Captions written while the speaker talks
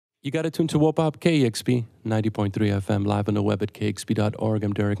You got to tune to Wopop KEXP 90.3 FM live on the web at KEXP.org.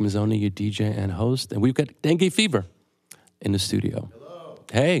 I'm Darek Mazzone, your DJ and host, and we've got Dengue Fever in the studio. Hello.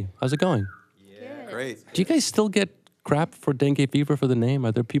 Hey, how's it going? Yeah, great. Do you guys still get crap for Dengue Fever for the name?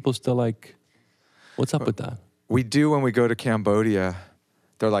 Are there people still like, what's up with that? We do when we go to Cambodia.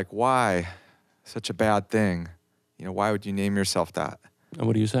 They're like, why? Such a bad thing. You know, why would you name yourself that? And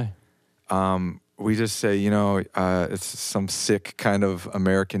what do you say? We just say, it's some sick kind of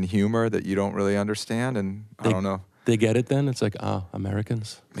American humor that you don't really understand, and I don't know. They get it then? It's like,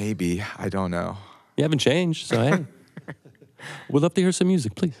 Americans? Maybe. I don't know. You haven't changed, so hey. We'd love to hear some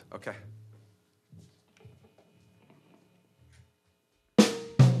music, please. Okay.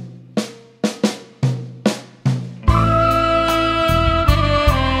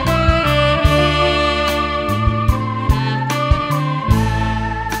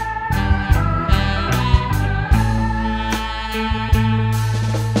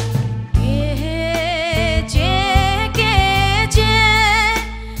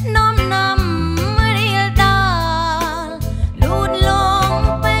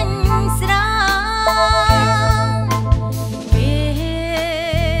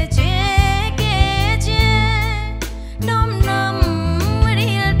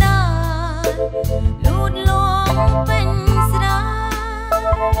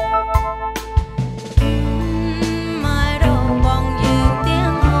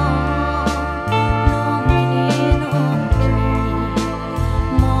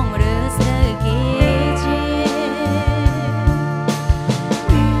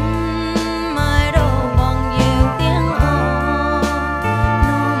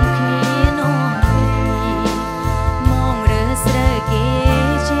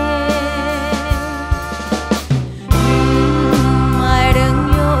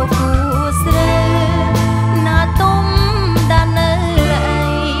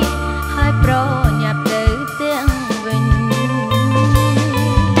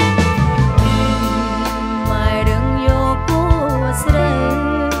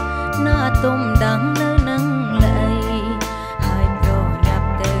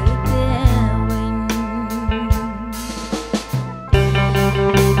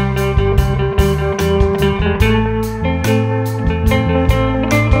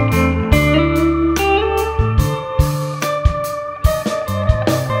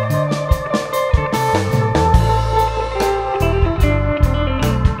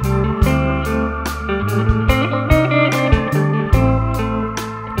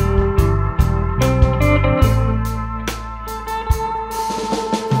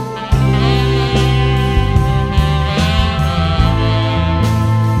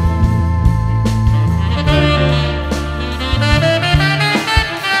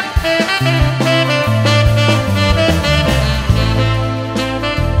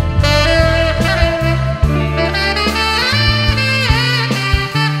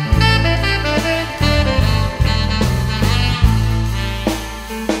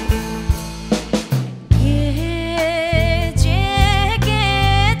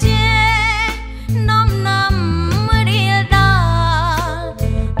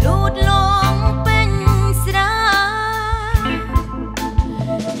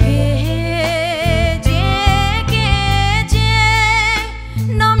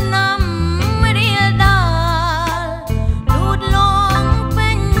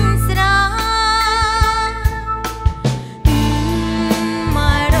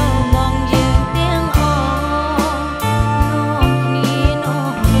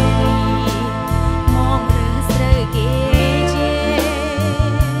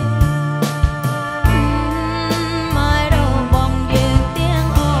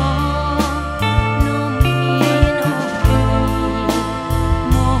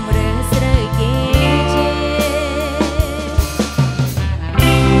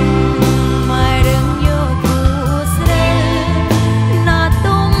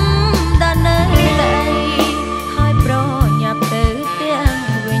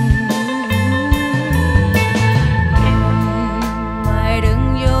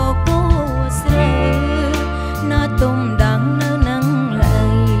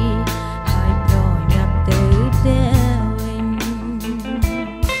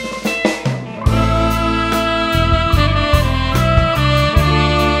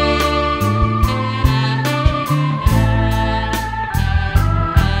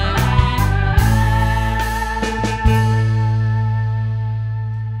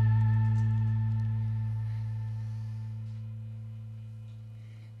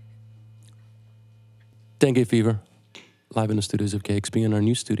 Dengue Fever, live in the studios of KEXP in our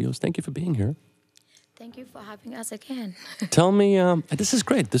new studios. Thank you for being here. Thank you for having us again. Tell me, this is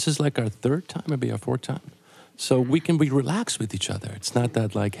great. This is like our third time, maybe our fourth time. So we can be relaxed with each other. It's not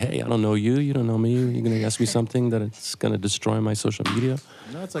that like, hey, I don't know you, you don't know me. You're going to ask me something that it's going to destroy my social media.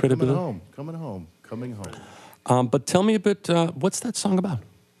 No, it's like coming home. But tell me a bit, what's that song about?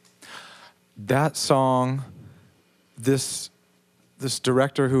 That song, this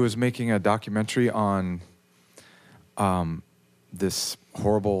director who was making a documentary on this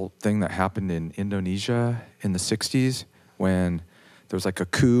horrible thing that happened in Indonesia in the 60s when there was like a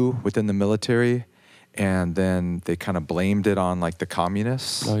coup within the military, and then they kind of blamed it on like the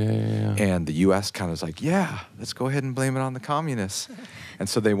communists. Oh, yeah. And the U.S. kind of was like, yeah, let's go ahead and blame it on the communists. And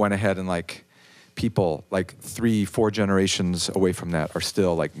so they went ahead and like people like 3-4 generations away from that are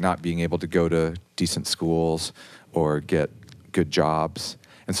still like not being able to go to decent schools or get good jobs.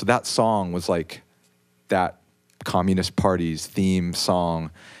 And so that song was like that Communist Party's theme song,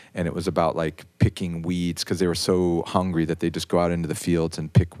 and it was about like picking weeds because they were so hungry that they just go out into the fields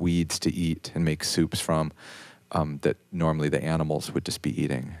and pick weeds to eat and make soups from that normally the animals would just be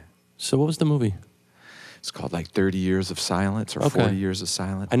eating. So what was the movie? It's called like 30 Years of Silence or 40 Years of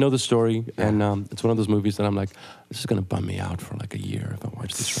Silence. I know the story, and it's one of those movies that I'm like, this is going to bum me out for like a year if I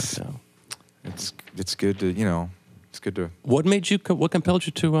watch this right now. It's good to, it's good to... What compelled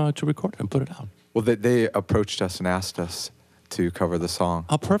you to record it and put it out? Well, they approached us and asked us to cover the song.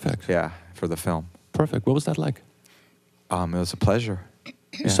 Oh, perfect. Yeah, for the film. Perfect. What was that like? It was a pleasure.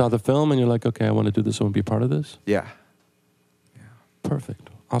 You saw the film and you're like, okay, I want to do this. I want to be part of this? Yeah. Perfect.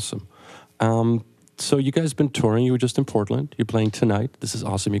 Awesome. So you guys been touring. You were just in Portland. You're playing tonight. This is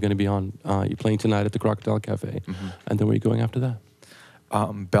awesome. You're going to be on. You're playing tonight at the Crocodile Cafe. Mm-hmm. And then where are you going after that?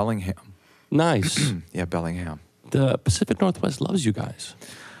 Bellingham. Nice. Yeah, Bellingham. The Pacific Northwest loves you guys.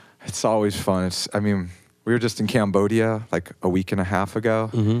 It's always fun. We were just in Cambodia like a week and a half ago,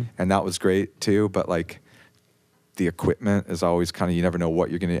 and that was great too. But like, the equipment is always kind of, you never know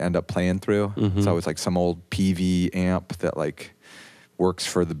what you're going to end up playing through. It's always like some old PV amp that like works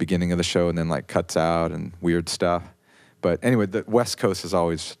for the beginning of the show and then like cuts out and weird stuff. But anyway, the West Coast is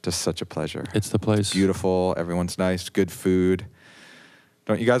always just such a pleasure. It's the place. It's beautiful. Everyone's nice. Good food.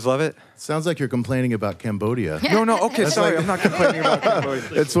 Don't you guys love it? Sounds like you're complaining about Cambodia. No. Okay, sorry. I'm not complaining about Cambodia.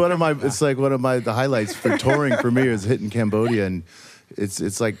 It's one of the highlights for touring for me is hitting Cambodia, and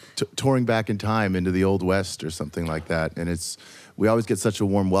it's like touring back in time into the Old West or something like that. And we always get such a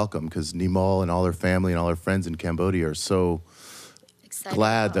warm welcome because Nimal and all her family and all her friends in Cambodia are so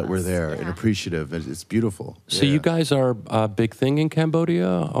glad that we're there and appreciative. It's beautiful. So you guys are a big thing in Cambodia,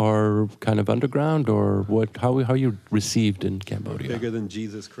 or kind of underground, or what? How are you received in Cambodia? Bigger than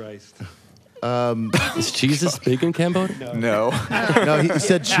Jesus Christ. Is Jesus big in Cambodia? No. No, he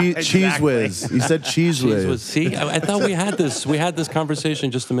said cheese whiz. He said cheese whiz. See, I thought we had this. We had this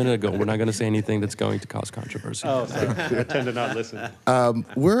conversation just a minute ago. We're not going to say anything that's going to cause controversy. Oh, sorry. I tend to not listen.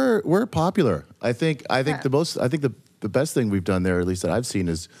 We're popular. I think the best thing we've done there, at least that I've seen,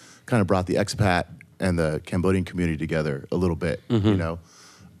 is kind of brought the expat and the Cambodian community together a little bit,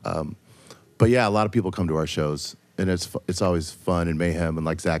 But yeah, a lot of people come to our shows, and it's always fun and mayhem. And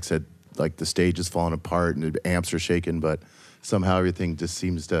like Zach said, like the stage is falling apart and the amps are shaking, but somehow everything just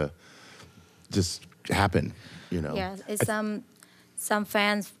seems to just happen, Yeah, it's some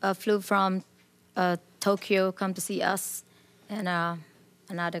fans flew from Tokyo, come to see us, and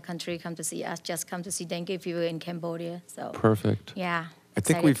another country come to see us, just come to see Dengue Fever in Cambodia. So perfect. Yeah. I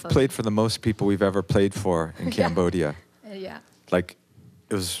think we've played for the most people we've ever played for in Cambodia. Yeah. Like,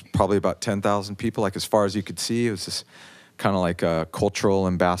 it was probably about 10,000 people, like as far as you could see. It was this kind of like a cultural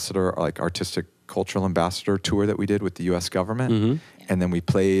ambassador, or like artistic cultural ambassador tour that we did with the U.S. government. And then we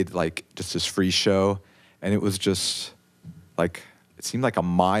played like just this free show, and it was just like, it seemed like a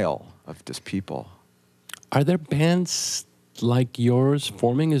mile of just people. Are there bands like yours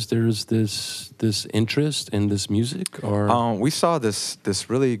forming? Is there this interest in this music, or we saw this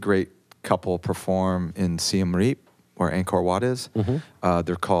really great couple perform in Siem Reap, where Angkor Wat is.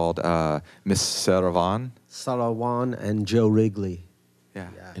 They're called Miss Sarawan and Joe Wrigley. Yeah.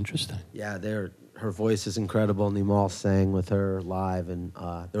 Interesting. Yeah, her voice is incredible. Nimal sang with her live, and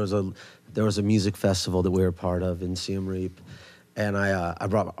there was a music festival that we were part of in Siem Reap, and I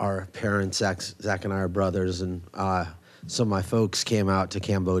brought our parents. Zach and I are brothers, and some of my folks came out to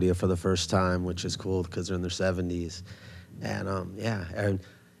Cambodia for the first time, which is cool because they're in their 70s. And and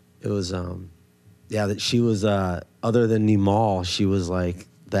it was that she was other than Nimal, she was like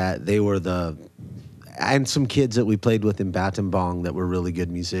that. They were and some kids that we played with in Battambang that were really good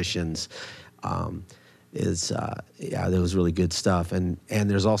musicians. There was really good stuff. And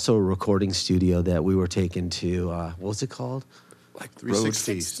there's also a recording studio that we were taken to. What was it called? like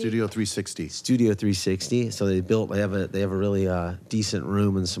 360, roads. Studio 360. Studio 360. So they have a really decent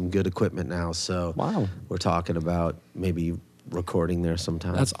room and some good equipment now. So Wow. we're talking about maybe recording there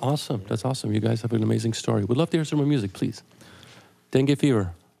sometime. That's awesome. That's awesome. You guys have an amazing story. We'd love to hear some more music, please. Dengue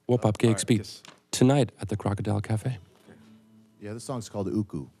Fever, Whoop Up KXP, right, yes. tonight at the Crocodile Cafe. Yeah, this song's called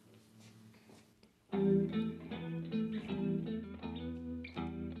Uku.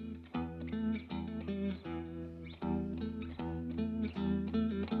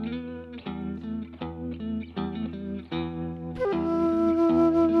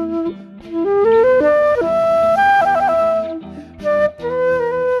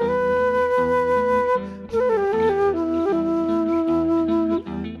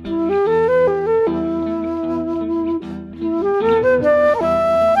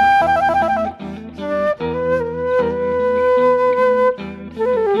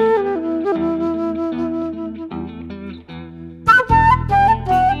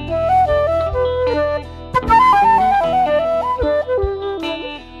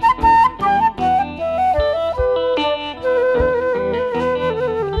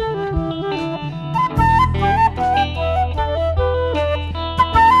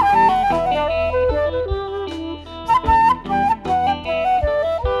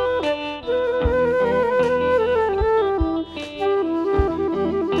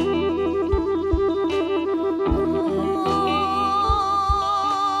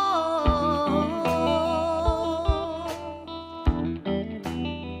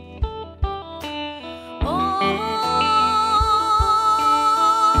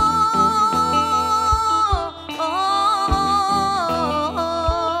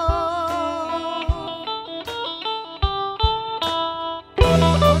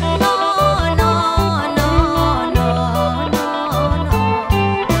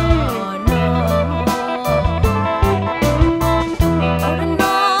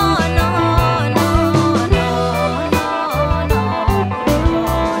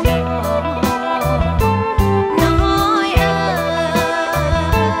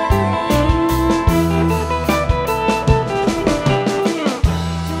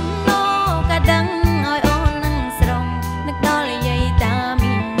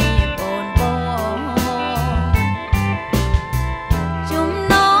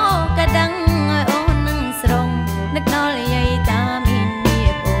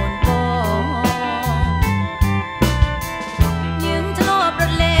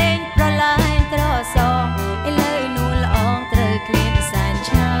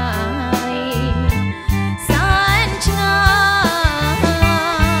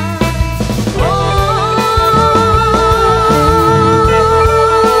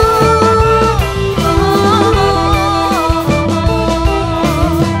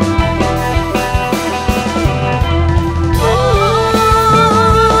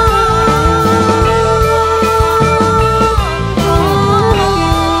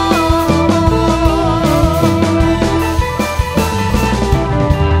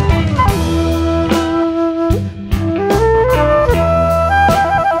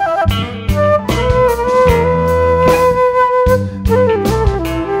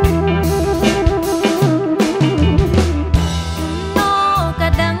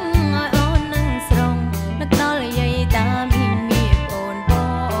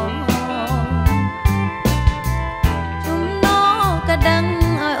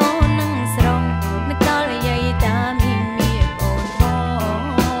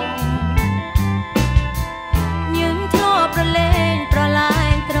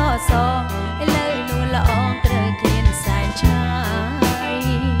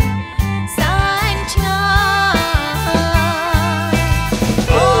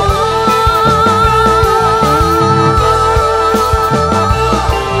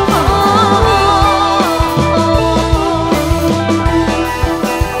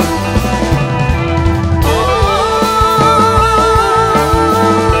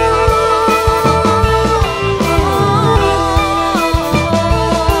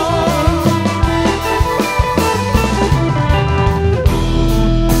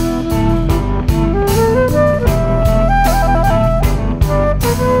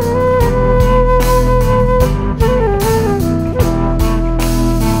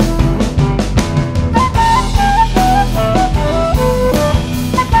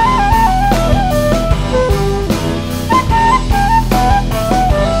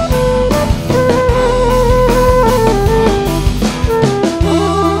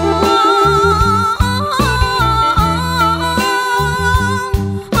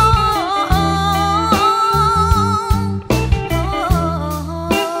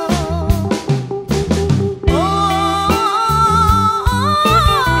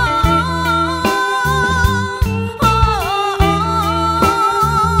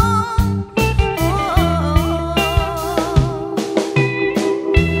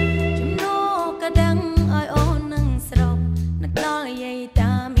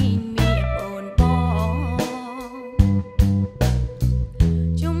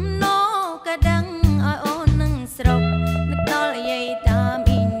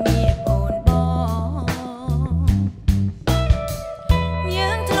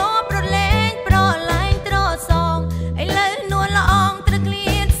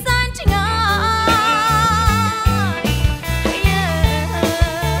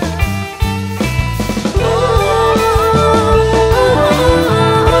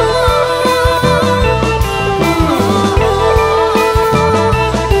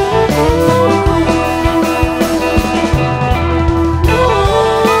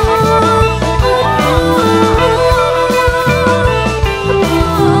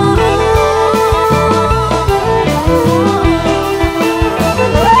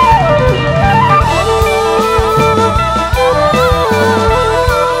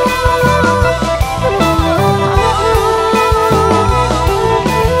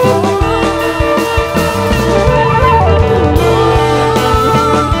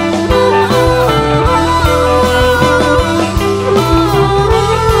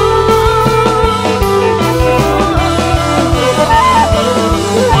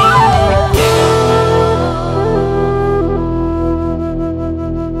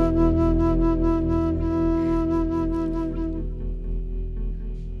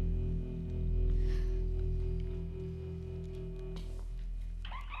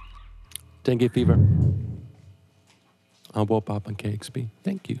 Dengue Fever. On Wopop on KEXP.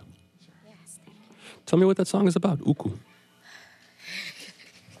 Thank you. Tell me what that song is about. Uku.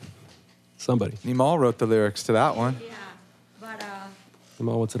 Somebody. Nimal wrote the lyrics to that one. Yeah, but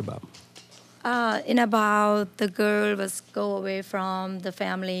Nimal, what's it about? in about the girl was go away from the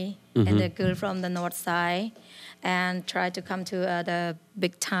family and the girl from the north side and try to come to the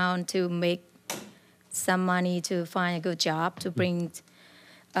big town to make some money to find a good job to bring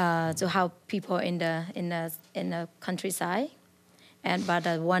to help people in the countryside. And but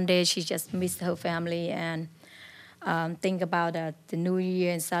one day she just missed her family and think about the New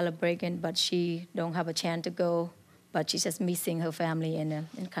Year and celebrating, but she don't have a chance to go. But she's just missing her family in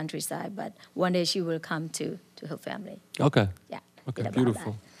the countryside. But one day she will come to her family. Okay. Yeah. Okay, About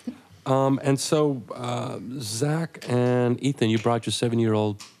beautiful. And so, Zach and Ethan, you brought your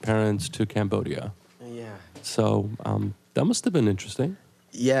 7-year-old parents to Cambodia. Yeah. So that must have been interesting.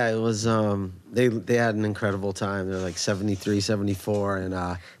 Yeah, it was, they had an incredible time. They're like 73, 74,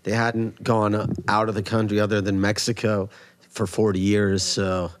 and they hadn't gone out of the country other than Mexico for 40 years.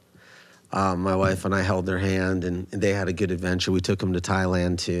 So my wife and I held their hand, and they had a good adventure. We took them to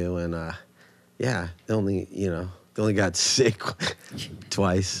Thailand, too, and yeah, they only got sick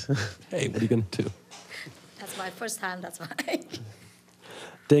twice. Hey, what are you going to do? That's my first time, that's why.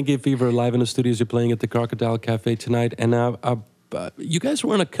 Dengue Fever live in the studios. You're playing at the Crocodile Cafe tonight. And you guys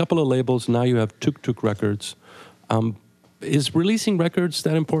were on a couple of labels. Now you have Tuk Tuk Records. Is releasing records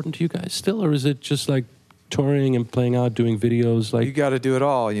that important to you guys still? Or is it just like touring and playing out, doing videos? Like You got to do it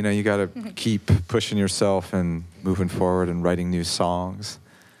all. You know, you got to keep pushing yourself and moving forward and writing new songs.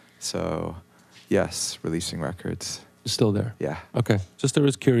 So, yes, releasing records. still there? Yeah. Okay. Just I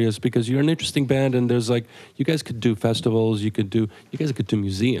was curious because you're an interesting band, and there's like you guys could do festivals, you guys could do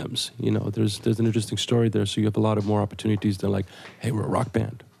museums. You know, there's an interesting story there, so you have a lot of more opportunities than like, hey, we're a rock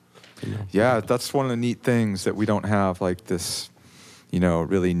band. You know? Yeah, that's one of the neat things that we don't have, like this, you know,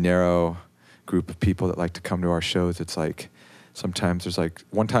 really narrow group of people that like to come to our shows. It's like sometimes there's like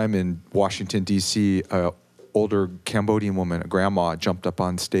one time in Washington D.C. a older Cambodian woman, a grandma, jumped up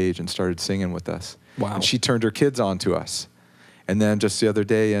on stage and started singing with us. Wow. And she turned her kids on to us. And then just the other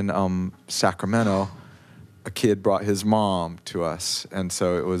day in Sacramento, a kid brought his mom to us. And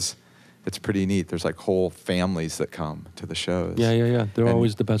so it's pretty neat. There's like whole families that come to the shows. Yeah. They're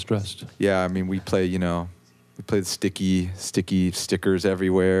always the best dressed. Yeah, I mean, we play the sticky stickers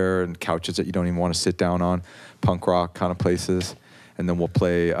everywhere and couches that you don't even want to sit down on, punk rock kind of places. And then we'll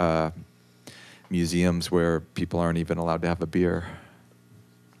play museums where people aren't even allowed to have a beer.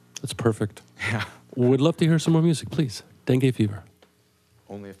 That's perfect. Yeah. Would love to hear some more music, please. Dengue Fever.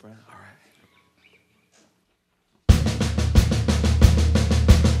 Only a friend? All right.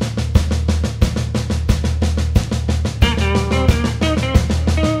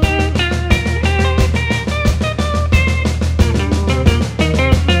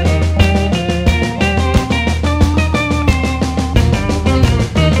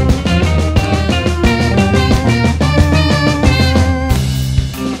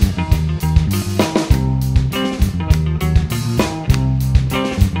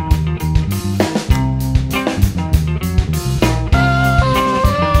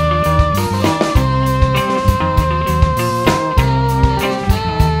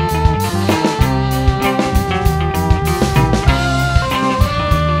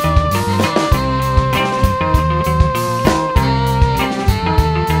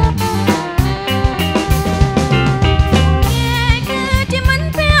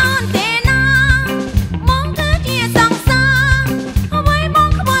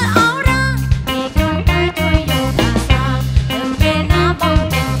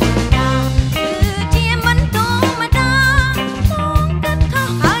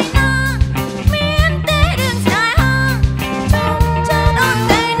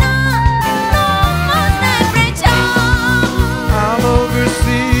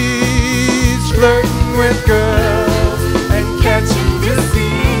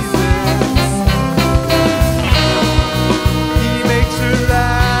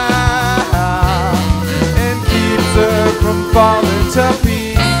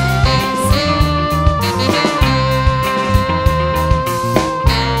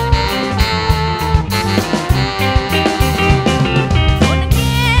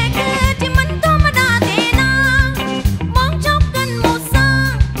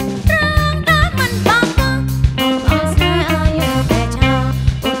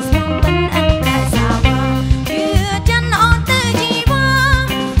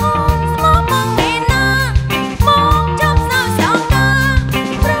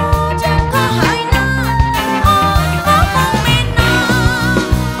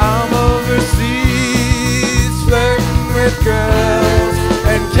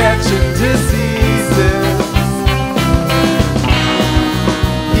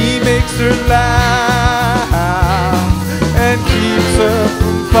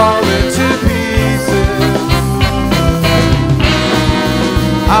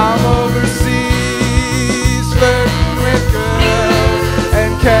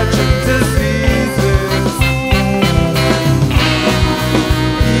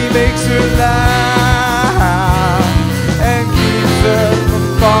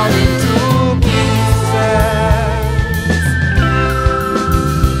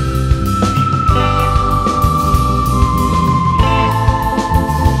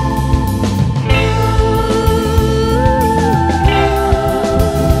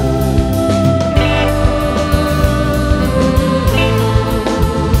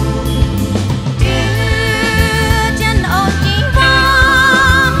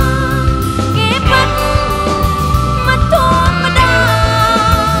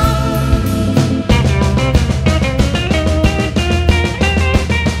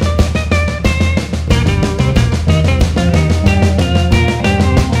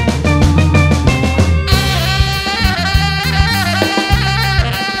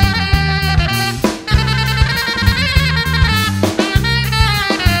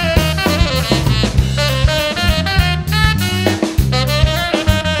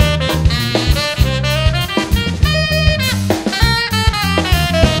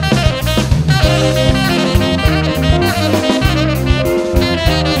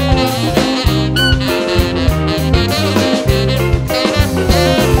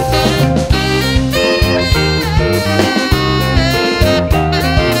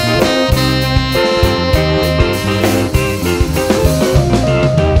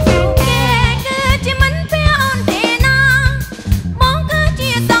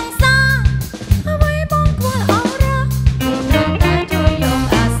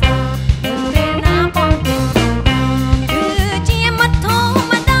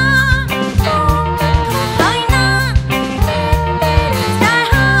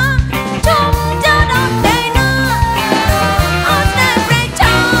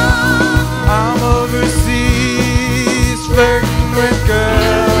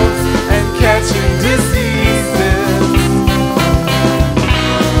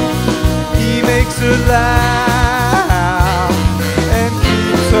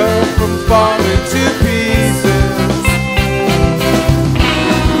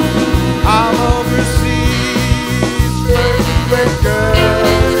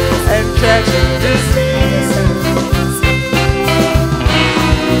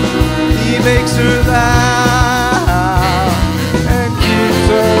 makes her laugh and keeps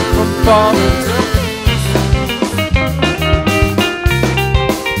her from falling to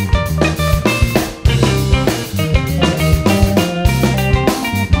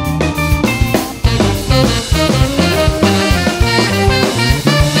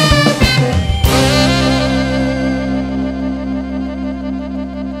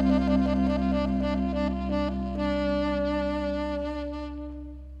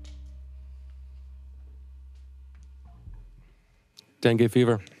Dengue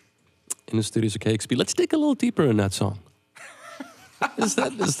Fever in the studios of KEXP. Let's dig a little deeper in that song. Is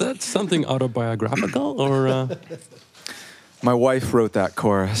that something autobiographical or? My wife wrote that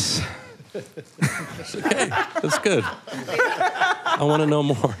chorus. Okay, that's good. I want to know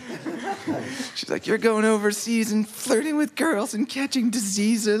more. She's like, you're going overseas and flirting with girls and catching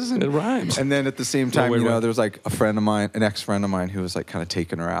diseases. And, It rhymes. and then at the same time, wait. there was like a friend of mine, an ex-friend of mine who was like kind of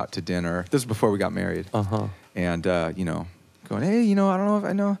taking her out to dinner. This is before we got married. And, going, hey, I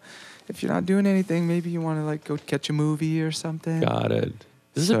don't know if you're not doing anything, maybe you want to like go catch a movie or something. Got it.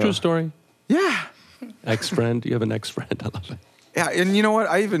 Is this a true story? Yeah. Ex-friend? You have an ex-friend. I love it. Yeah, and you know what?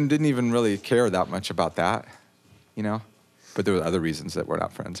 I didn't even really care that much about that, But there were other reasons that we're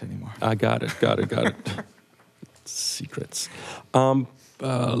not friends anymore. I got it. Secrets.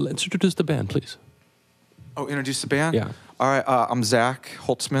 Let's introduce the band, please. Oh, introduce the band? Yeah. All right, I'm Zach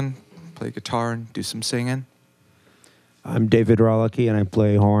Holtzman, play guitar and do some singing. I'm David Rollicki, and I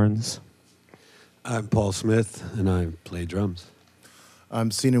play horns. I'm Paul Smith, and I play drums. I'm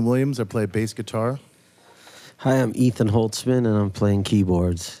Seanan Williams. I play bass guitar. Hi, I'm Ethan Holtzman, and I'm playing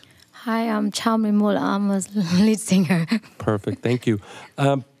keyboards. Hi, I'm Chami Mul. I'm a lead singer. Perfect. Thank you.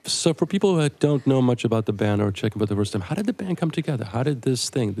 So for people who don't know much about the band or checking for the first time, how did the band come together? How did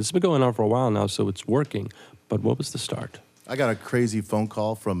this thing? This has been going on for a while now, so it's working. But what was the start? I got a crazy phone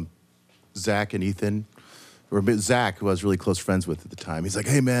call from Zach and Ethan. Or Zach, who I was really close friends with at the time. He's like,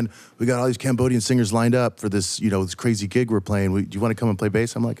 hey, man, we got all these Cambodian singers lined up for this, this crazy gig we're playing. Do you want to come and play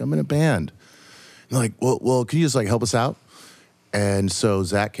bass? I'm like, I'm in a band. And they're like, well, can you just help us out? And so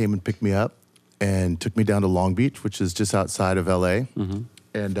Zach came and picked me up and took me down to Long Beach, which is just outside of LA.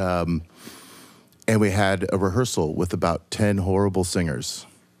 And we had a rehearsal with about 10 horrible singers.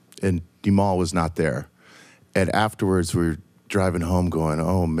 And Dimal was not there. And afterwards, we were driving home going,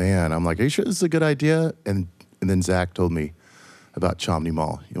 oh, man. I'm like, are you sure this is a good idea? And then Zach told me about Chomney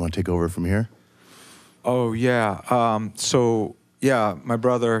Mall. You want to take over from here? Oh, yeah. My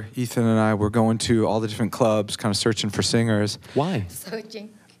brother Ethan and I were going to all the different clubs, kind of searching for singers. Why?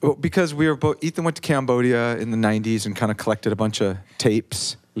 Searching. Well, because we were both. Ethan went to Cambodia in the '90s and kind of collected a bunch of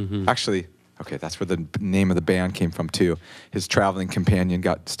tapes. Actually, okay, that's where the name of the band came from too. His traveling companion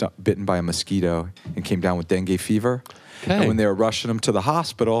got bitten by a mosquito and came down with dengue fever. Okay. And when they were rushing him to the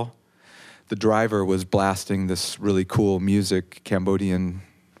hospital, the driver was blasting this really cool music, Cambodian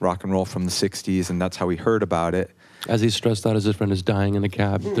rock and roll from the '60s, and that's how we heard about it. As he's stressed out as his friend is dying in the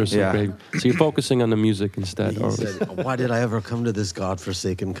cab. There's some great. So you're focusing on the music instead. He said, why did I ever come to this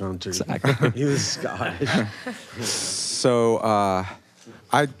godforsaken country? Exactly. He was Scottish. So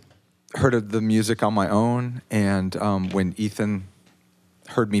I heard of the music on my own, and when Ethan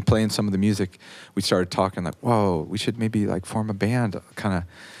heard me playing some of the music, we started talking like, whoa, we should maybe form a band kind of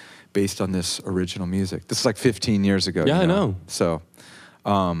based on this original music. This is 15 years ago. Yeah, I know. So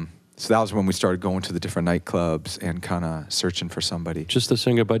that was when we started going to the different nightclubs and kind of searching for somebody. Just a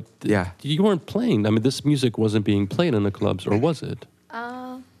singer, but Yeah. you weren't playing. I mean, this music wasn't being played in the clubs, or was it?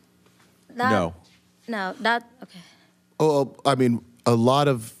 No. No, that, okay. Oh, I mean, a lot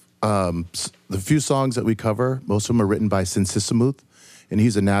of the few songs that we cover, most of them are written by Sin Sisamuth, and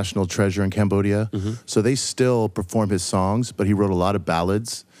he's a national treasure in Cambodia. So they still perform his songs, but he wrote a lot of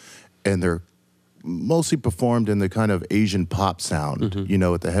ballads, and they're mostly performed in the kind of Asian pop sound,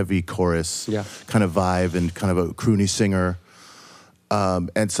 with the heavy chorus kind of vibe and kind of a croony singer.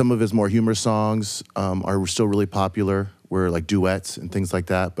 And some of his more humor songs are still really popular, where duets and things like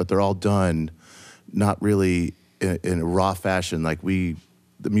that, but they're all done not really in a raw fashion.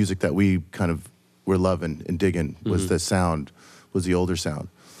 The music that we kind of were loving and digging was the older sound.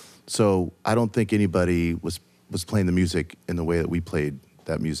 So I don't think anybody was playing the music in the way that we played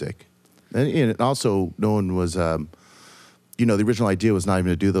that music. And also, no one was, the original idea was not even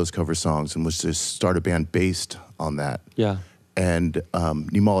to do those cover songs and was to start a band based on that. Yeah. And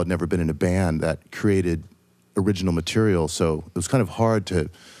Nimal had never been in a band that created original material, so it was kind of hard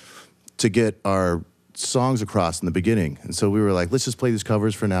to get our songs across in the beginning. And so we were like, let's just play these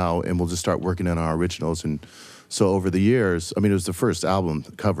covers for now, and we'll just start working on our originals. And so over the years, I mean, it was the first album,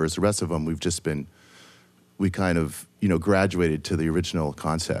 covers. The rest of them, we've we kind of, you know, graduated to the original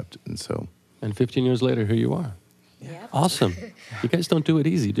concept. And so. And 15 years later, here you are. Yep. Awesome. You guys don't do it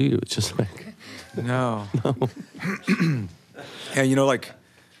easy, do you? It's just like... No. Yeah, you know, like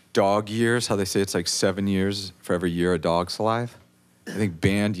dog years, how they say it's like 7 years for every year a dog's alive? I think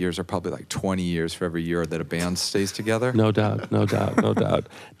band years are probably like 20 years for every year that a band stays together. No doubt, no doubt, no doubt.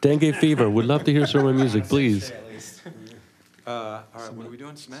 Dengue Fever, would love to hear some more music, please. All right, what are we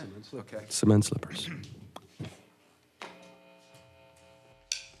doing? Cement? Okay. Cement Slippers.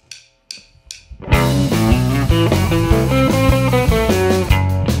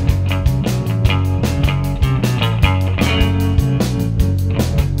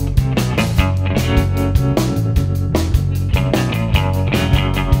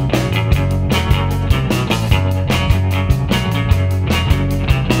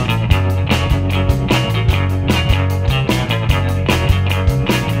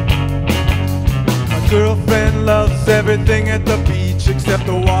 Girlfriend loves everything at the beach except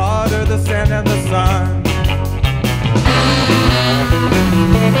the water, the sand, and the sun.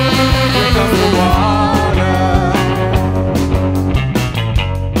 Here comes the water.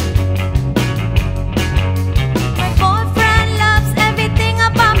 My boyfriend loves everything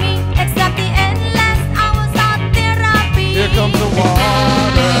about me except the endless hours of therapy. Here comes the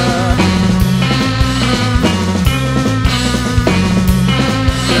water.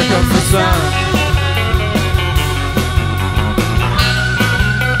 Here comes the sun.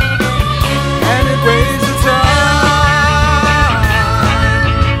 Waves of time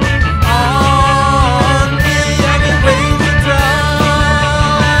on me, and it rains of time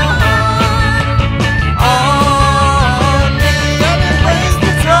on me, and it rains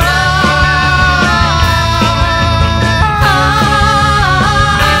of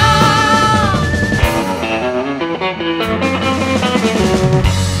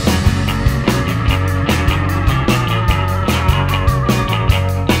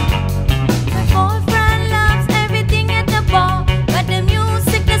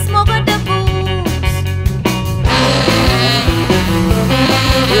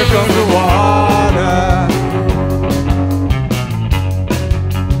Here comes the water.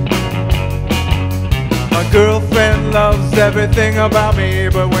 My girlfriend loves everything about me,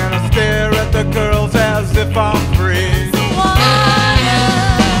 but when I stare at the girls as if I'm free.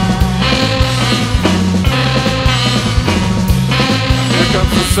 Here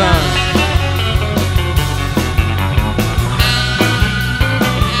comes the sun.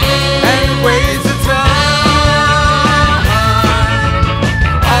 And it waves of time.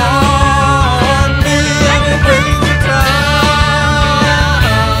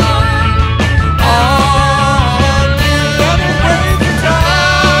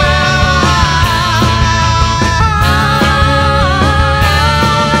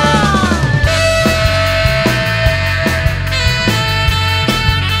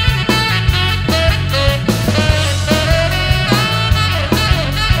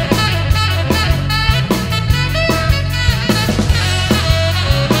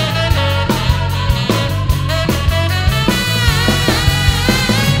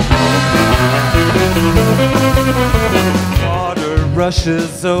 Water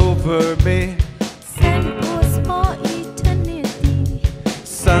rushes over me. Sand pours for eternity.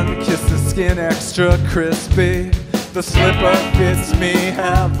 Sun kisses skin extra crispy. The slipper fits me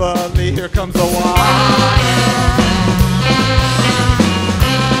heavily. Here comes the water.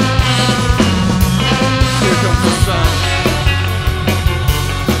 Here comes the sun.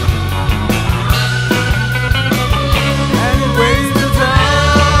 And it waves the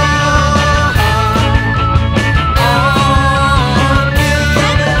time on me,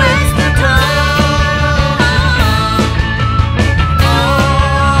 and it waves the time on me, and it waves the time on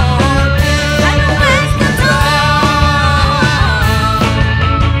me, and it waves the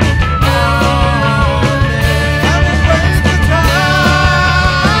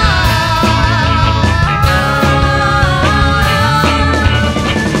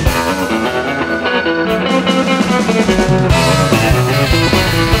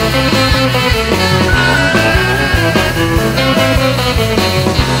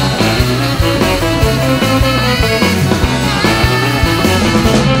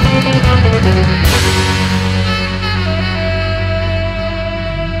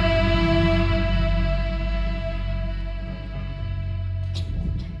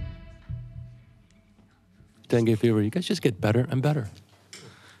Dengue Fever, you guys just get better and better.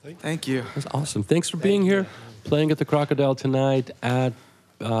 Thank you. That's awesome. Thanks for being here, playing at the Crocodile tonight at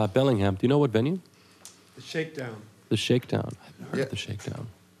Bellingham. Do you know what venue? The Shakedown. The Shakedown. I've heard Yeah. of the Shakedown.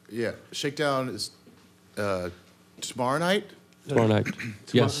 Yeah, Shakedown is tomorrow night. Tomorrow night.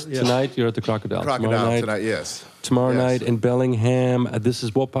 Yes, yeah. tonight you're at the Crocodile. Crocodile tonight, yes. Tomorrow Yes. night in Bellingham. This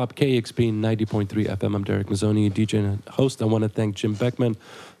is Wopop KEXP 90.3 FM. I'm Darek Mazzone, DJ and host. I want to thank Jim Beckmann,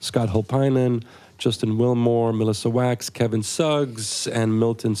 Scott Holpainen, Justin Wilmore, Melissa Wax, Kevin Suggs, and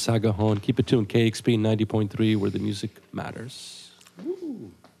Milton Sagahon. Keep it tuned. KEXP 90.3, where the music matters.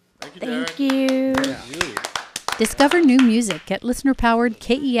 Thank you. Discover new music at listener-powered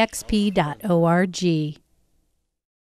KEXP.org.